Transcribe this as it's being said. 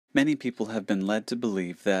Many people have been led to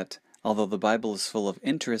believe that, although the Bible is full of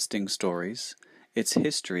interesting stories, its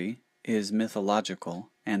history is mythological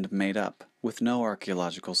and made up, with no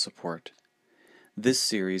archaeological support. This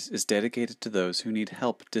series is dedicated to those who need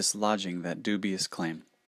help dislodging that dubious claim.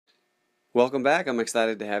 Welcome back. I'm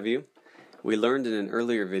excited to have you. We learned in an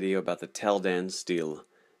earlier video about the Tel Dan stele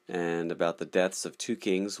and about the deaths of two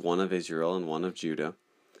kings, one of Israel and one of Judah,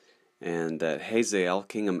 and that Hazael,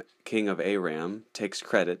 king of Aram, takes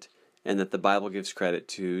credit, and that the Bible gives credit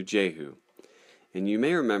to Jehu. And you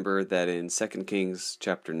may remember that in 2 Kings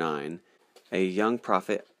chapter 9, a young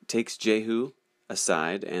prophet takes Jehu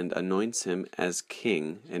aside and anoints him as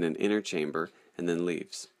king in an inner chamber and then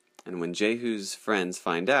leaves. And when Jehu's friends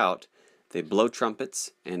find out, they blow trumpets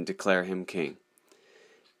and declare him king.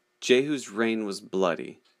 Jehu's reign was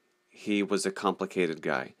bloody. He was a complicated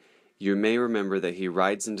guy. You may remember that he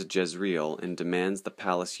rides into Jezreel and demands the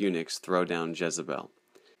palace eunuchs throw down Jezebel.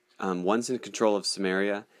 Once in control of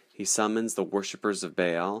Samaria, he summons the worshippers of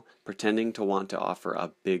Baal, pretending to want to offer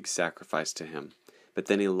a big sacrifice to him. But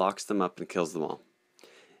then he locks them up and kills them all.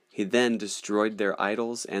 He then destroyed their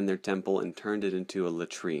idols and their temple and turned it into a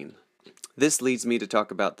latrine. This leads me to talk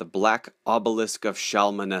about the Black Obelisk of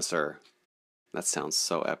Shalmaneser. That sounds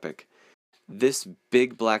so epic. This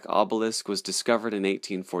big black obelisk was discovered in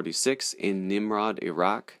 1846 in Nimrod,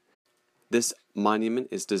 Iraq. This monument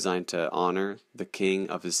is designed to honor the king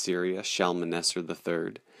of Assyria, Shalmaneser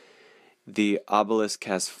III. The obelisk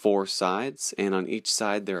has 4 sides, and on each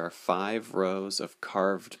side there are 5 rows of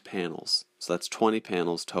carved panels. So that's 20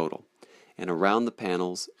 panels total. And around the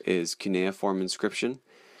panels is cuneiform inscription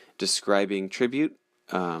describing tribute,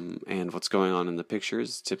 and what's going on in the picture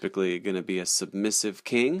is typically going to be a submissive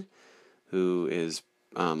king who is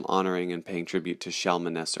honoring and paying tribute to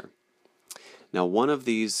Shalmaneser. Now, one of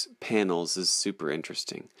these panels is super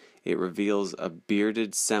interesting. It reveals a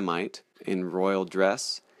bearded Semite in royal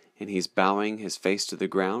dress, and he's bowing his face to the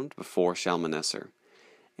ground before Shalmaneser.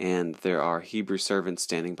 And there are Hebrew servants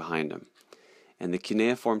standing behind him. And the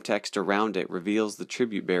cuneiform text around it reveals the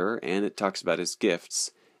tribute bearer, and it talks about his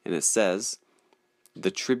gifts. And it says, "The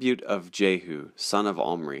tribute of Jehu, son of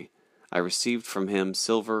Omri. I received from him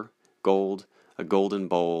silver, gold, a golden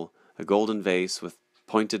bowl, a golden vase with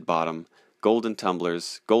pointed bottom, golden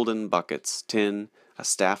tumblers, golden buckets, tin, a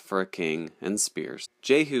staff for a king, and spears."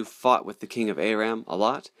 Jehu fought with the king of Aram a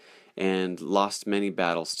lot and lost many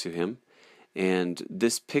battles to him. And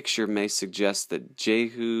this picture may suggest that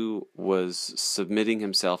Jehu was submitting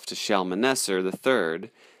himself to Shalmaneser III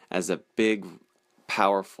as a big,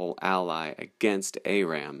 powerful ally against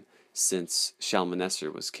Aram, since Shalmaneser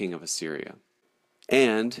was king of Assyria.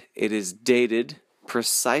 And it is dated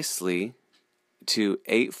precisely to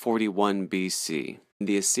 841 BC.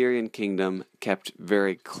 The Assyrian kingdom kept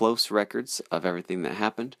very close records of everything that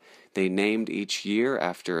happened. They named each year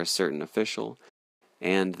after a certain official,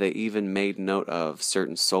 and they even made note of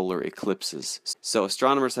certain solar eclipses. So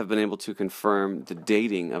astronomers have been able to confirm the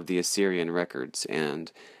dating of the Assyrian records,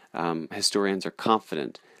 and historians are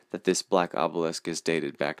confident that this black obelisk is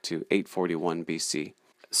dated back to 841 BC.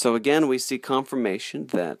 So again, we see confirmation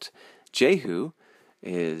that Jehu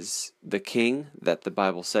is the king that the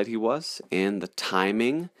Bible said he was, and the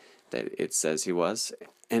timing that it says he was,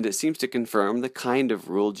 and it seems to confirm the kind of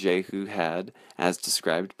rule Jehu had as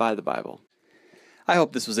described by the Bible. I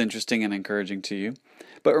hope this was interesting and encouraging to you.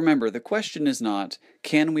 But remember, the question is not,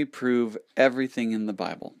 can we prove everything in the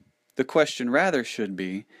Bible? The question rather should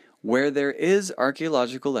be, where there is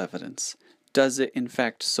archaeological evidence, does it in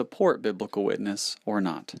fact support biblical witness or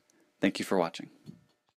not? Thank you for watching.